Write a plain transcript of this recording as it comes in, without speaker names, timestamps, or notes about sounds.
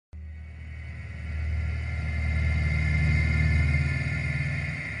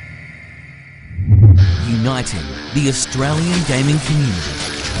uniting the Australian gaming community.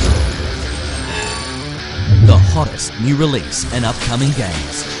 The hottest new release and upcoming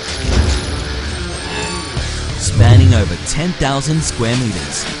games, spanning over 10,000 square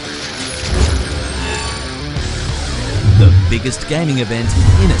meters. The biggest gaming event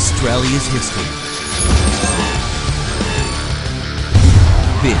in Australia's history.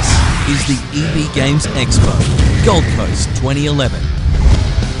 This is the EB Games Expo, Gold Coast 2011.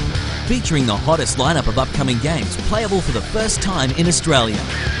 Featuring the hottest lineup of upcoming games playable for the first time in Australia.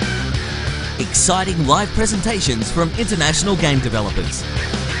 Exciting live presentations from international game developers.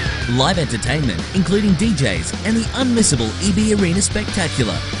 Live entertainment, including DJs and the unmissable EB Arena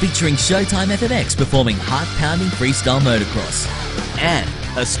Spectacular, featuring Showtime FMX performing heart-pounding freestyle motocross. And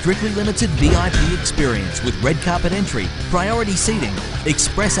a strictly limited VIP experience with red carpet entry, priority seating,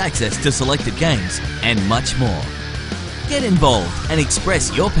 express access to selected games, and much more. Get involved and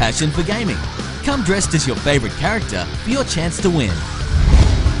express your passion for gaming. Come dressed as your favourite character for your chance to win.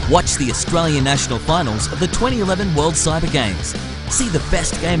 Watch the Australian National Finals of the 2011 World Cyber Games. See the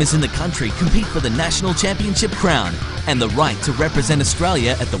best gamers in the country compete for the National Championship crown and the right to represent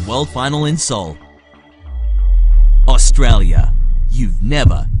Australia at the World Final in Seoul. Australia, you've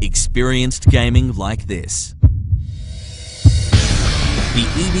never experienced gaming like this. The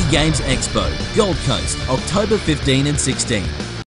EB Games Expo, Gold Coast, October 15 and 16.